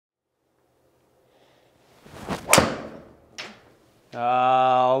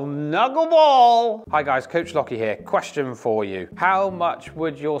Oh, knuckleball! Hi guys, Coach Lockey here. Question for you. How much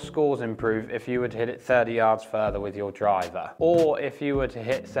would your scores improve if you were to hit it 30 yards further with your driver? Or if you were to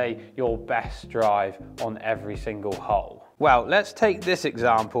hit, say, your best drive on every single hole? Well, let's take this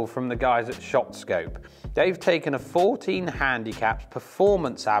example from the guys at ShotScope. They've taken a 14 handicaps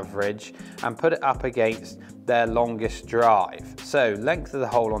performance average and put it up against their longest drive. So length of the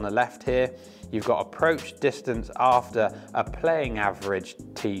hole on the left here, you've got approach distance after a playing average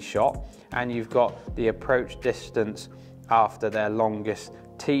tee shot, and you've got the approach distance after their longest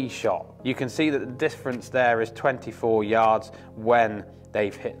tee shot. You can see that the difference there is 24 yards when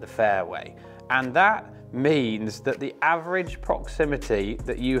they've hit the fairway. And that means that the average proximity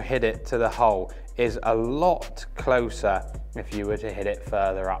that you hit it to the hole is a lot closer if you were to hit it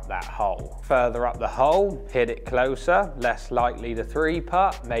further up that hole. Further up the hole, hit it closer, less likely to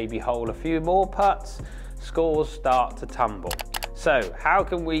 3-putt, maybe hole a few more putts, scores start to tumble. So how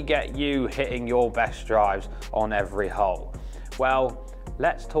can we get you hitting your best drives on every hole? Well,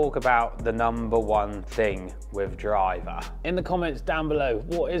 let's talk about the number one thing with driver. In the comments down below,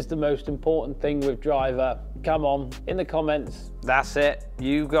 what is the most important thing with driver? Come on, in the comments. That's it,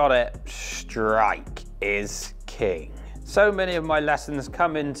 you got it. Strike is king. So many of my lessons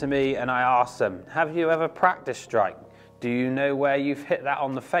come into me and I ask them, have you ever practiced strike? Do you know where you've hit that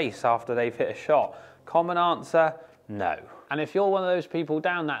on the face after they've hit a shot? Common answer, no. And if you're one of those people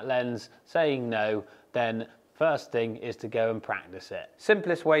down that lens saying no, then first thing is to go and practice it.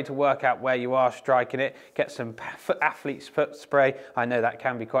 Simplest way to work out where you are striking it, get some athlete's foot spray. I know that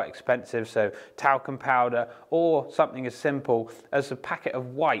can be quite expensive, so talcum powder, or something as simple as a packet of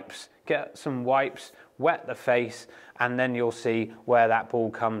wipes. Get some wipes, wet the face, and then you'll see where that ball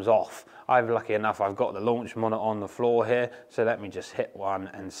comes off. I'm lucky enough, I've got the launch monitor on the floor here, so let me just hit one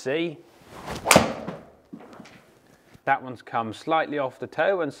and see. That one's come slightly off the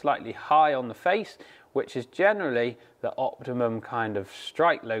toe and slightly high on the face, which is generally the optimum kind of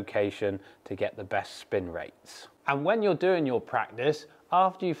strike location to get the best spin rates. And when you're doing your practice,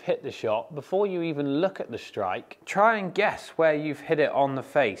 after you've hit the shot, before you even look at the strike, try and guess where you've hit it on the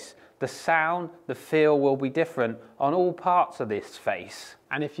face. The sound, the feel will be different on all parts of this face.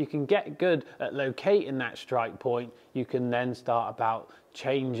 And if you can get good at locating that strike point, you can then start about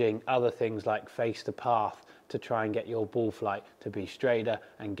changing other things like face to path to try and get your ball flight to be straighter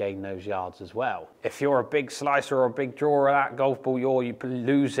and gain those yards as well. If you're a big slicer or a big drawer of that golf ball, you're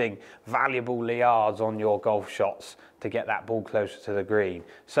losing valuable yards on your golf shots to get that ball closer to the green.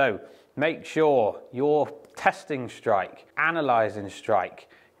 So make sure you're testing strike, analysing strike,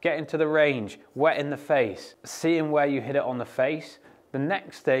 getting to the range, wet in the face, seeing where you hit it on the face. The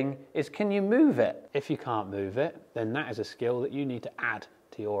next thing is, can you move it? If you can't move it, then that is a skill that you need to add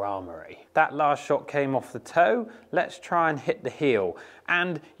to your armory. That last shot came off the toe. Let's try and hit the heel.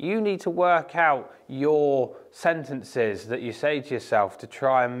 And you need to work out your sentences that you say to yourself to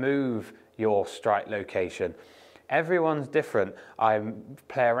try and move your strike location. Everyone's different. I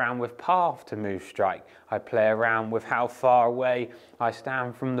play around with path to move strike. I play around with how far away I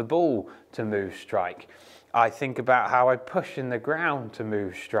stand from the ball to move strike. I think about how I push in the ground to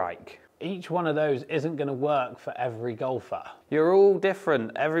move strike. Each one of those isn't going to work for every golfer. You're all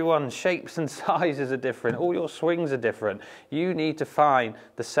different. Everyone's shapes and sizes are different. All your swings are different. You need to find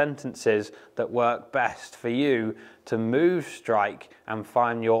the sentences that work best for you to move strike and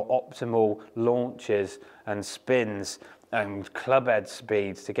find your optimal launches and spins and club head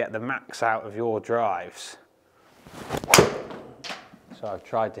speeds to get the max out of your drives. So I've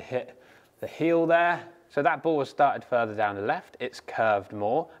tried to hit the heel there. So that ball has started further down the left, it's curved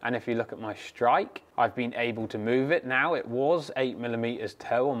more, and if you look at my strike, I've been able to move it now. It was 8mm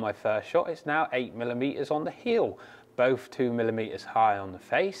toe on my first shot, it's now 8mm on the heel, both 2mm high on the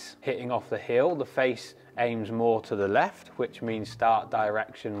face. Hitting off the heel, the face aims more to the left, which means start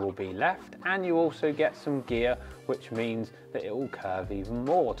direction will be left, and you also get some gear, which means that it will curve even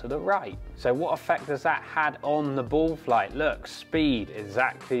more to the right. So what effect has that had on the ball flight? Look, speed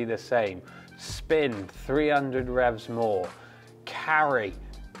exactly the same. Spin 300 revs more, carry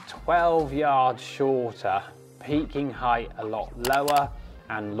 12 yards shorter, peaking height a lot lower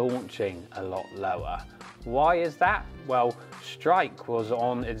and launching a lot lower. Why is that? Well, strike was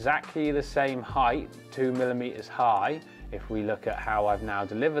on exactly the same height, 2mm high. If we look at how I've now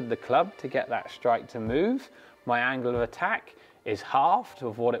delivered the club to get that strike to move, my angle of attack is halved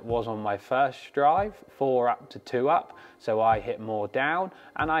of what it was on my first drive, 4 up to 2 up, so I hit more down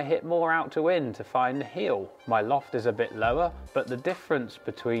and I hit more out to in to find the heel. My loft is a bit lower, but the difference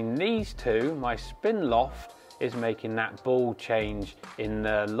between these two, my spin loft, is making that ball change in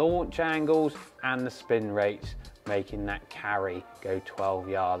the launch angles and the spin rates, making that carry go 12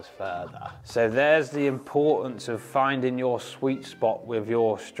 yards further. So there's the importance of finding your sweet spot with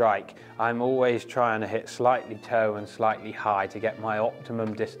your strike. I'm always trying to hit slightly toe and slightly high to get my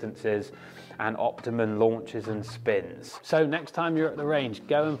optimum distances and optimum launches and spins. So next time you're at the range,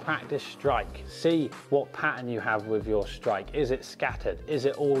 go and practice strike. See what pattern you have with your strike. Is it scattered? Is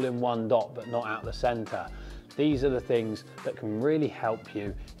it all in one dot but not out the center? These are the things that can really help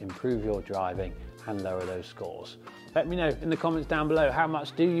you improve your driving and lower those scores. Let me know in the comments down below, how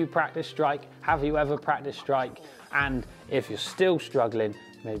much do you practice strike? Have you ever practiced strike? And if you're still struggling,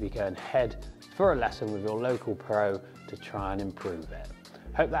 maybe go and head for a lesson with your local pro to try and improve it.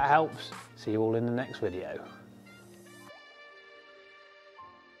 Hope that helps. See you all in the next video.